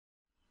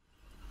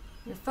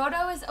Your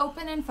photo is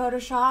open in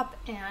Photoshop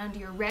and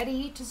you're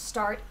ready to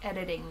start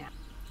editing now.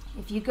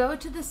 If you go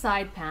to the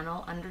side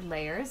panel under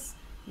layers,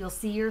 you'll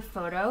see your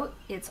photo.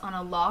 It's on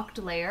a locked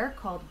layer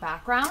called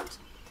background.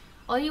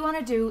 All you want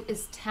to do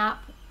is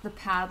tap the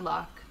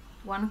padlock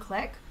one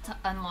click to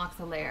unlock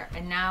the layer,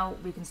 and now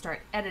we can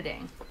start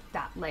editing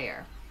that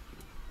layer.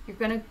 You're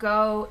going to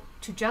go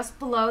to just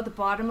below the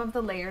bottom of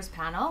the layers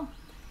panel,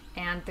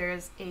 and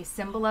there's a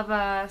symbol of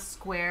a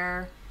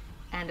square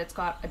and it's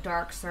got a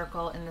dark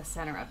circle in the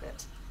center of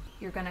it.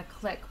 You're going to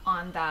click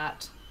on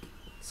that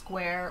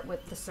square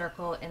with the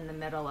circle in the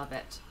middle of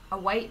it. A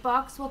white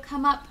box will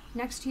come up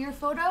next to your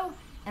photo,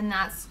 and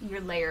that's your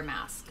layer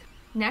mask.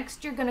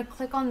 Next, you're going to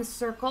click on the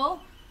circle.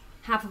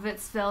 Half of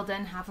it's filled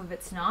in, half of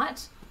it's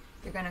not.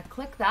 You're going to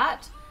click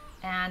that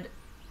and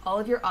all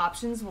of your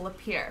options will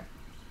appear.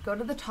 Go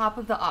to the top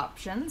of the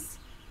options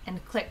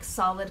and click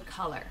solid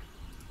color.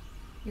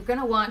 You're going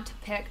to want to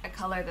pick a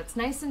color that's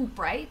nice and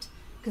bright,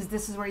 because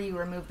this is where you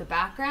remove the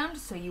background,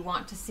 so you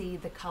want to see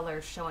the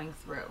color showing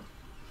through.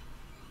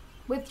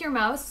 With your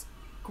mouse,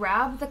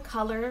 grab the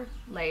color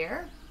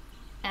layer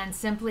and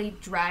simply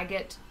drag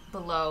it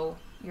below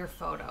your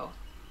photo.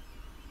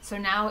 So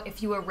now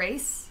if you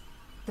erase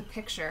the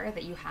picture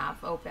that you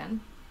have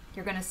open,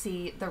 you're going to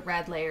see the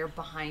red layer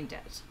behind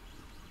it.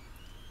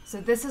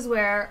 So this is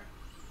where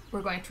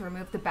we're going to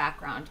remove the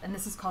background, and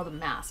this is called a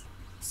mask.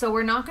 So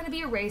we're not going to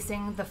be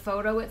erasing the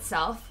photo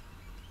itself,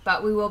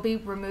 but we will be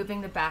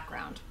removing the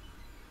background.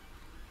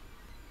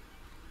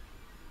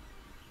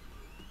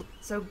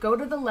 So go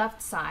to the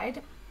left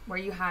side where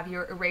you have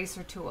your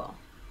eraser tool.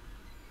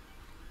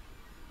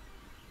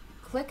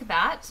 Click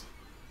that,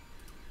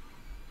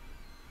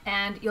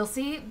 and you'll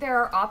see there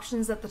are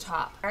options at the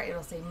top.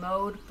 It'll say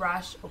mode,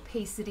 brush,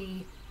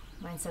 opacity.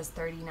 Mine says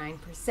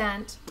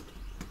 39%.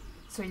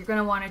 So you're going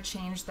to want to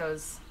change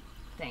those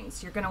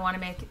things. You're going to want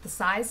to make the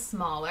size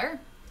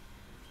smaller,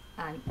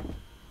 and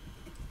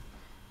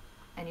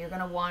you're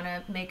going to want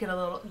to make it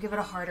give it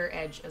a harder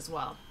edge as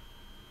well.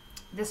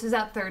 This is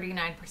at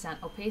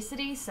 39%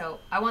 opacity, so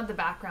I want the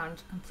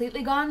background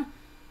completely gone.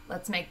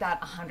 Let's make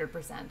that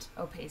 100%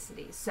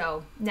 opacity.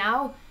 So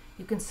now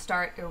you can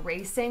start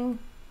erasing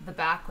the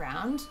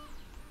background,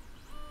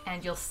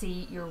 and you'll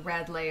see your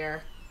red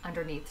layer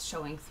underneath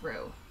showing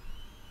through.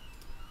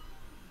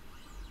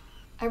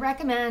 I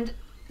recommend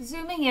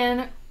zooming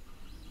in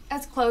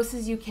as close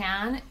as you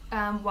can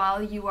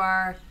while you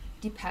are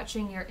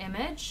deputching your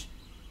image,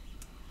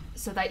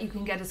 so that you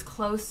can get as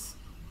close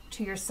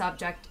to your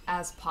subject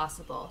as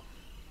possible.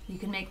 You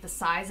can make the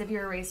size of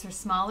your eraser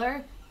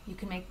smaller. You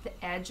can make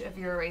the edge of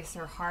your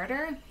eraser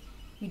harder.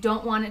 You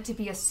don't want it to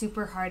be a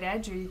super hard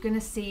edge, or you're going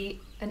to see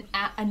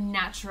a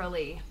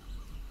naturally,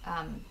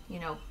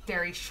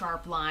 very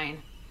sharp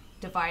line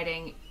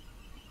dividing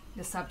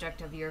the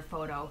subject of your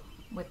photo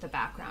with the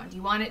background.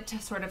 You want it to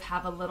sort of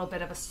have a little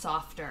bit of a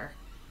softer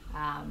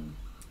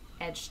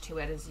edge to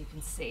it, as you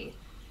can see.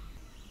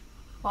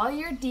 While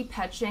you're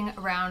deputching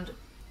around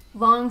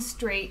long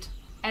straight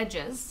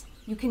edges,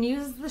 you can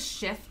use the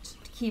Shift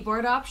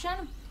keyboard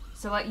option.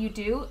 So what you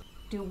do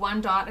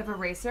one dot of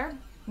eraser,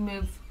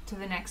 move to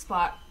the next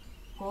spot,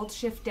 hold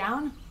Shift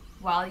down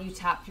while you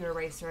tap your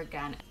eraser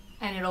again,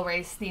 and it'll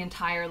erase the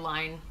entire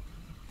line,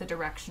 the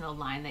directional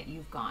line that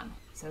you've gone.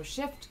 So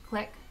Shift,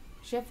 click,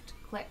 Shift,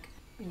 click.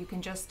 You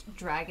can just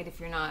drag it if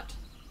you're not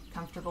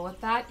comfortable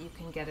with that. You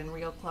can get in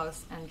real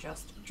close and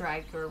just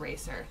drag your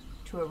eraser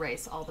to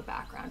erase all the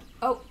background.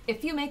 Oh,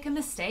 if you make a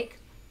mistake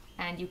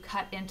and you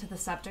cut into the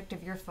subject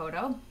of your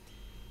photo,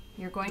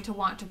 you're going to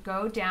want to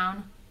go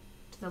down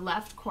to the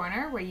left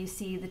corner where you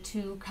see the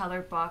two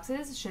colored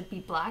boxes. It should be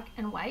black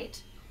and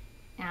white,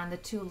 and the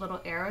two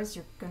little arrows.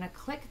 You're going to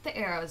click the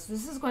arrows.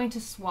 This is going to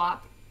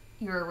swap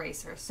your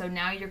eraser. So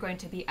now you're going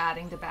to be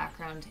adding the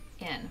background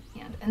in.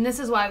 And this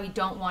is why we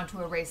don't want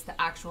to erase the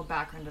actual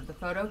background of the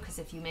photo, because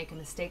if you make a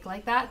mistake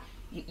like that,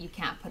 you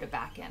can't put it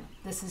back in.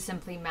 This is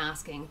simply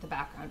masking the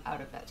background out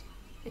of it.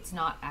 It's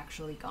not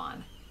actually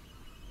gone.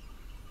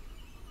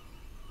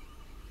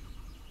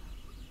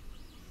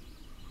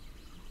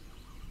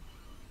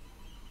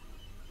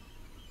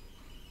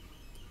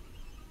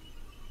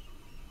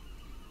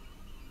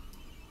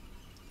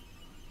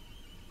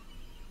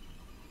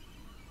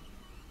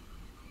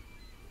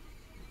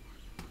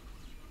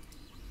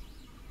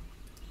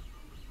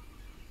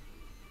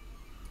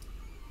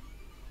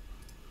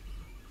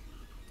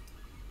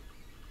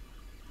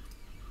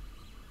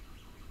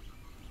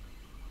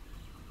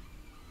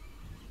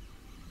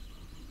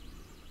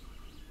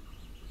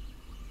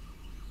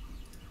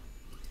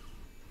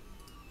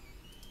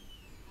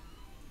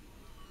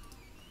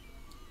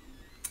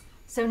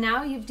 So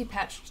now you've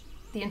deputched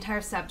the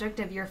entire subject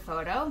of your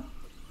photo,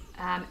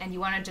 and you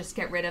want to just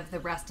get rid of the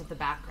rest of the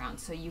background.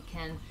 So you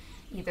can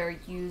either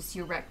use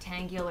your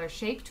rectangular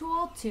shape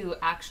tool to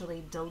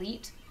actually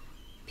delete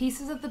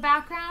pieces of the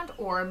background,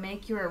 or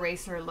make your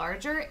eraser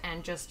larger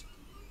and just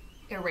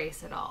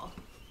erase it all.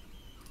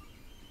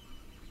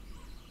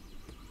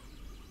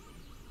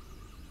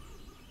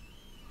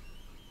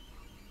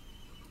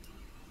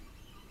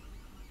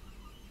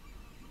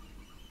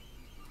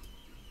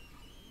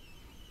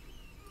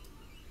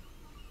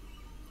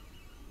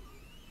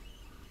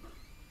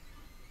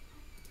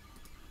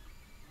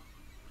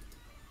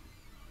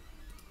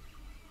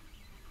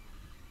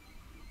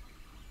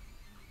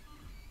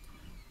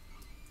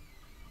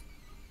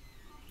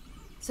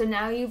 So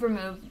now you've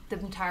removed the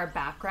entire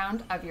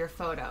background of your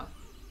photo.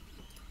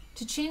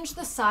 To change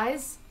the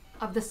size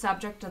of the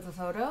subject of the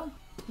photo,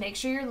 make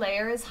sure your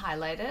layer is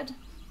highlighted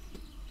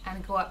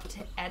and go up to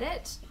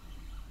Edit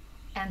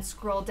and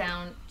scroll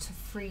down to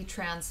Free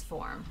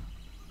Transform.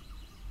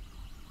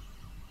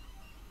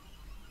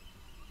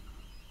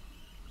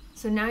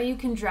 So now you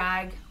can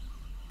drag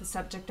the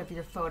subject of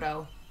your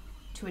photo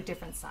to a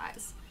different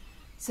size.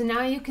 So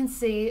now you can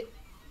see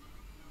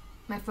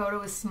my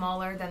photo is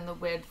smaller than the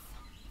width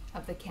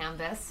of the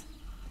canvas.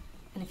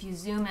 And if you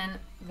zoom in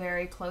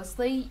very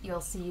closely,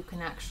 you'll see you can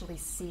actually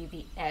see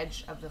the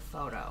edge of the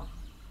photo.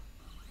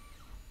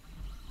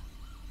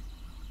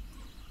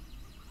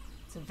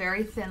 It's a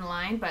very thin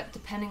line, but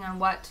depending on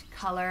what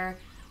color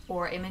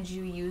or image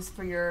you use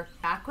for your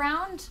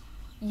background,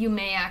 you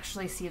may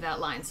actually see that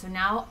line. So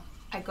now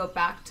I go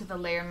back to the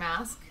layer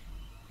mask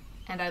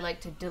and I like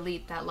to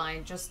delete that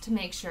line just to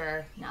make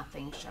sure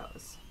nothing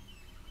shows.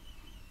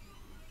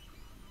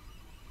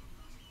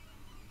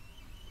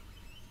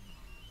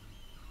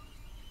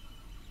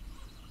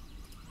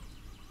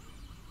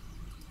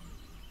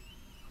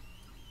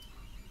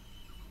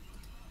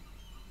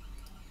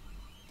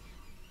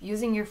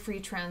 Using your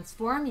free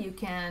transform, you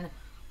can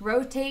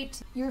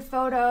rotate your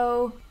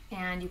photo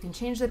and you can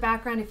change the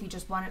background if you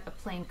just want it a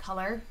plain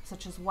color,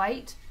 such as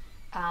white.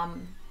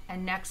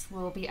 And next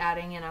we'll be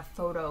adding in a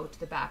photo to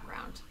the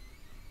background.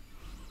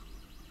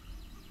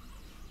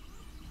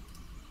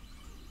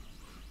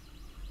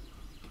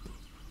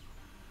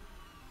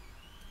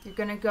 You're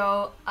going to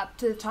go up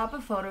to the top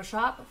of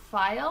Photoshop,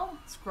 File,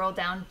 scroll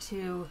down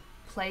to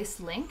Place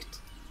Linked,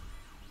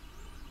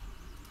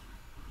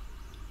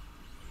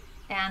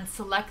 and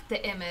select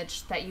the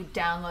image that you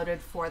downloaded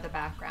for the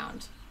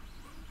background.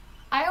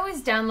 I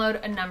always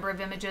download a number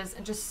of images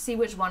and just see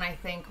which one I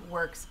think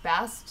works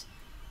best.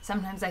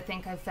 Sometimes I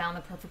think I've found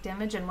the perfect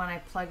image, and when I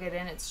plug it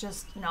in, it's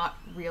just not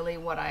really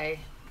what I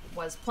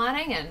was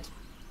planning, and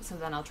so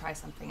then I'll try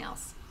something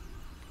else.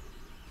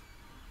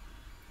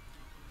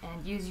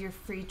 And use your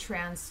free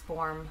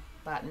transform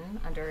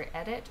button under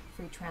Edit,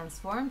 Free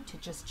Transform, to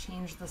just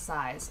change the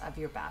size of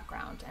your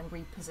background and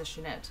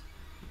reposition it.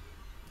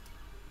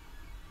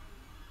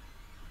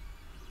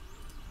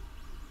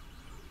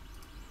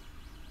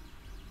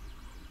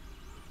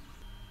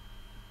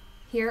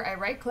 Here I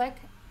right click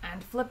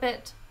and flip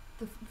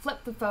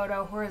the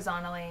photo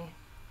horizontally.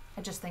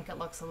 I just think it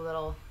looks a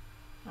little,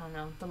 I don't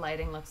know, the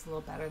lighting looks a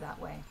little better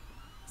that way.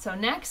 So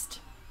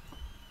next,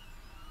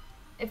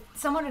 if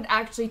someone had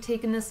actually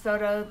taken this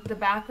photo, the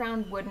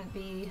background wouldn't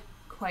be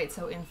quite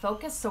so in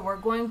focus, so we're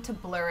going to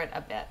blur it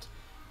a bit.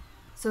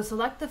 So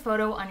select the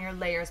photo on your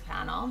layers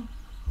panel,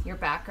 your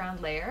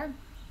background layer,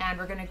 and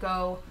we're going to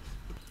go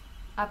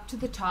up to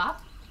the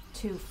top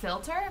to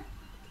filter,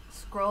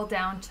 scroll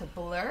down to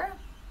blur,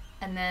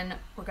 and then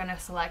we're going to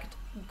select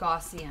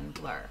Gaussian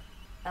blur.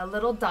 A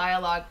little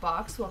dialog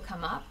box will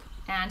come up,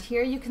 and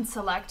here you can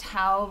select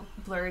how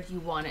blurred you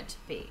want it to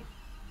be.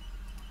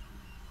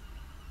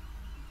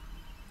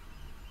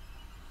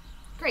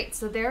 Great,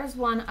 so there's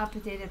one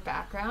updated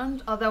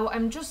background, although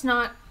I'm just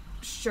not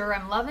sure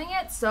I'm loving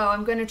it, so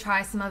I'm going to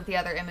try some of the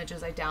other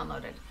images I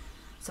downloaded.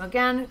 So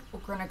again, we're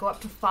going to go up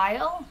to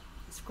File,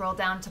 scroll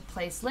down to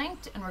Place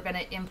Linked, and we're going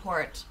to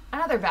import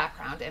another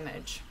background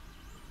image.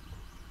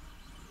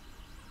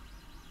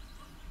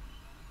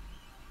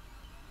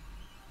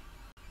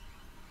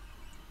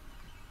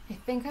 I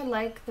think I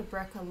like the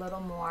brick a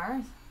little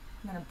more. I'm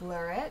going to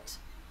blur it.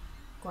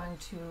 Going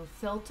to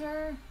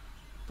Filter,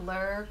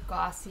 Blur,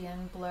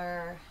 Gaussian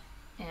blur,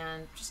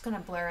 and just going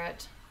to blur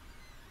it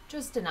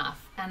just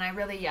enough. And I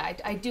really,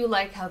 I do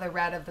like how the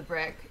red of the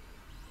brick,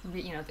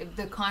 you know,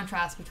 the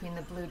contrast between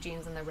the blue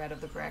jeans and the red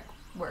of the brick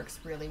works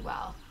really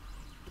well.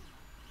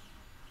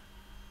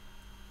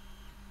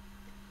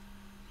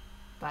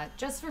 But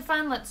just for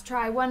fun, let's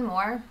try one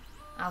more.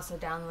 I also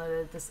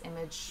downloaded this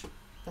image,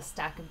 the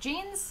stack of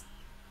jeans.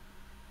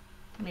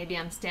 Maybe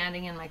I'm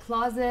standing in my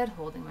closet,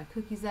 holding my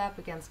cookies up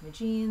against my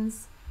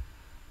jeans.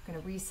 I'm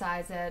going to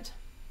resize it.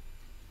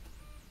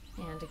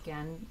 And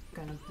again,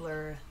 going to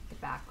blur the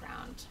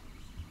background.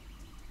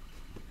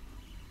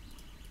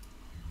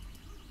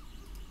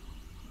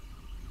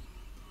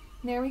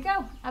 There we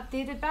go,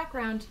 updated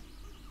background.